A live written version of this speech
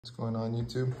What's going on,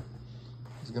 YouTube?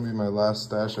 This is gonna be my last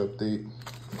stash update.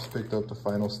 Just picked up the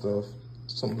final stuff,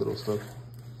 some little stuff.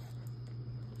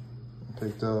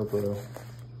 Picked up a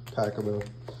pack of the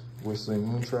Whistling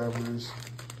Moon Travelers.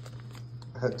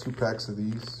 I had 2 packs of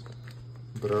these,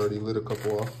 but I already lit a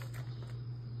couple off.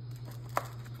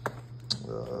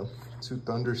 2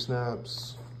 Thunder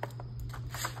Snaps,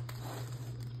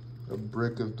 a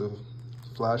brick of the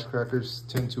Flash Crackers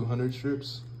 10-200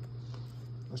 strips.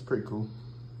 That's pretty cool.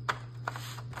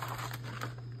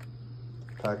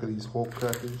 Pack of these Hulk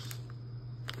crackers.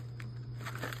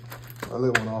 I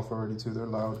lit one off already too. They're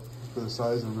loud. For the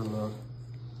size, they're really loud.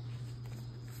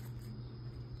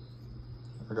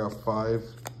 I got 5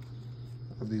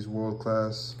 of these world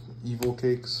class Evil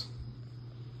cakes.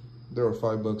 They were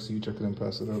 $5 each. I couldn't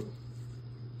pass it up.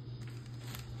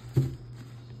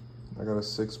 I got a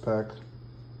 6-pack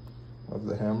of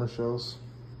the hammer shells.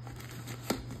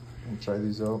 And try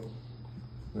these out.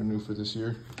 They're new for this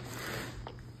year.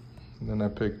 And then I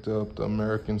picked up the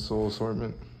American Soul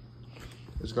assortment.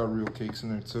 It's got real cakes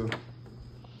in there too.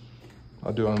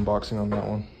 I'll do an unboxing on that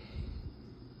one.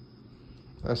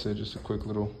 That's it, just a quick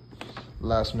little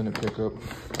last minute pickup.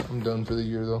 I'm done for the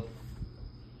year though.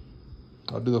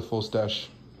 I'll do the full stash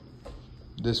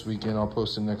this weekend. I'll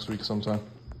post it next week sometime.